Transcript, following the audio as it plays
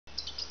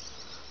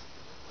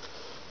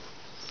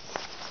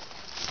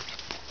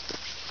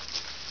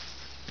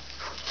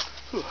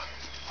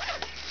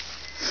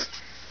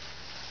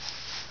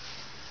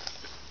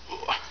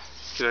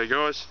G'day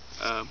guys,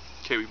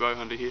 Kiwi bow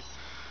hunter here.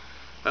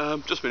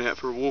 Just been out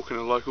for a walk in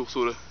a local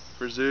sort of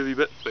reservey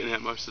bit. Been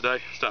out most of the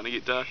day, starting to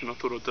get dark, and I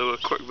thought I'd do a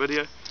quick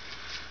video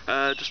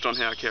just on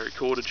how I carry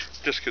cordage,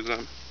 just because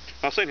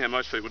I've seen how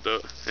most people do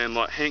it, and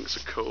like hanks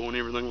are cool and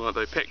everything, like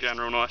they pack down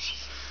real nice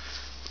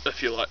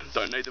if you like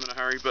don't need them in a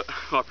hurry, but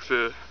I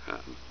prefer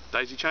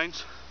daisy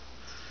chains,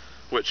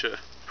 which are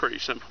pretty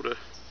simple to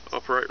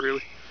operate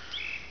really.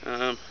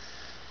 Hold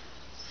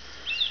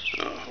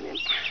on.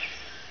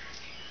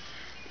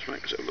 Just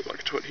make myself look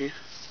like a twit here.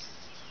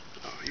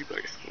 Oh, you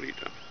bugger, what are you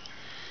doing?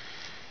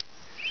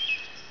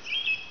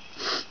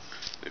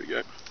 There we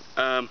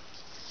go.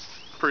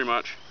 Pretty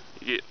much,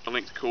 you get a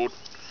length of cord,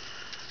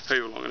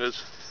 however long it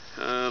is.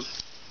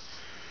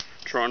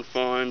 Try and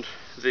find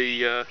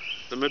the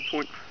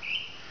midpoint,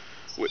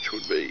 which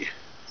would be,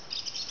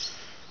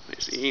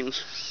 there's the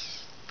ends,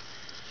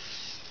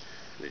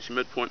 there's your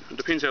midpoint. It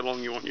depends how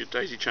long you want your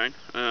daisy chain,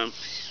 so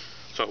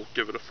I'll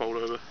give it a fold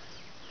over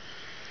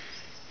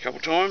a couple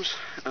times,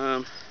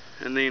 and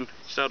then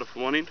start off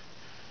with one end,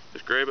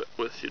 just grab it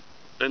with your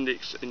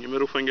index and your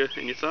middle finger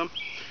and your thumb,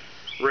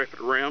 wrap it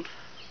around,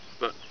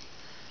 but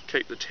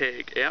keep the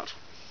tag out,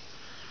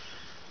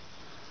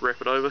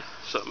 wrap it over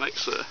so it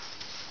makes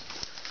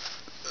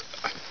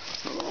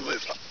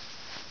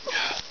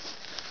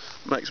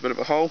makes a bit of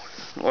a hole,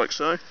 like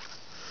so.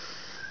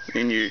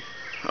 Then you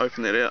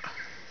open that out.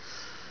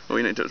 All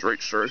you need to do is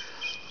reach through,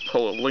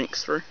 pull a length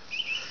through,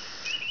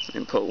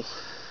 and pull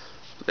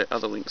that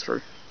other length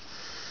through.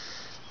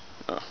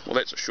 Well,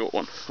 that's a short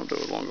one. I'll do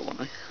a longer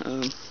one,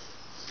 eh?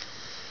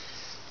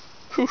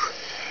 Whew.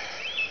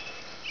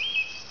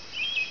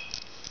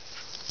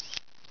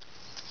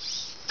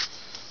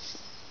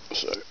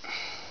 So,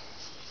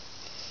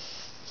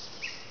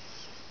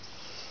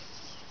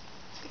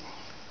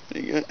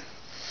 there you go.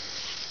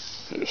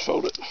 I just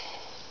fold it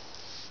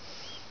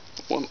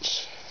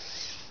once,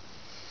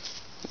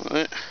 like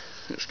that.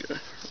 Just go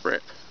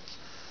wrap,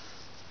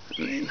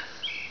 and then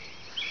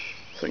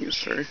fingers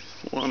through.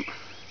 1,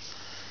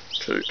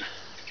 2,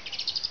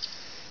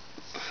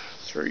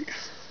 3,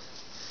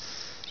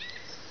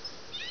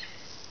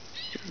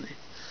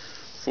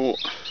 4,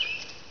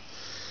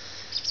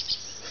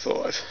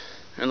 5,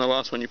 and the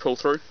last one you pull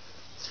through.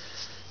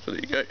 So there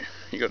you go,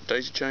 you got a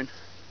daisy chain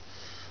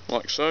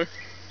like so.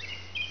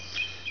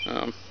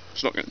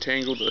 It's not going to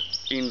tangle, the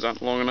ends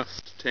aren't long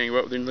enough to tangle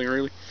up with anything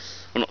really,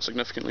 or not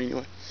significantly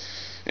anyway.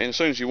 And as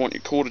soon as you want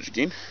your cordage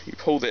again, you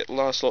pull that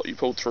last lot you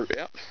pulled through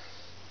out,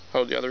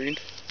 hold the other end,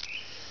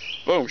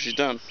 boom, she's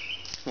done,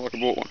 like I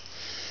bought one.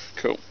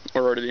 Cool,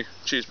 alrighty there,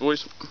 cheers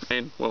boys,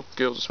 and well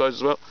girls I suppose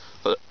as well,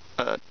 but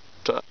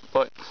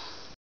bye.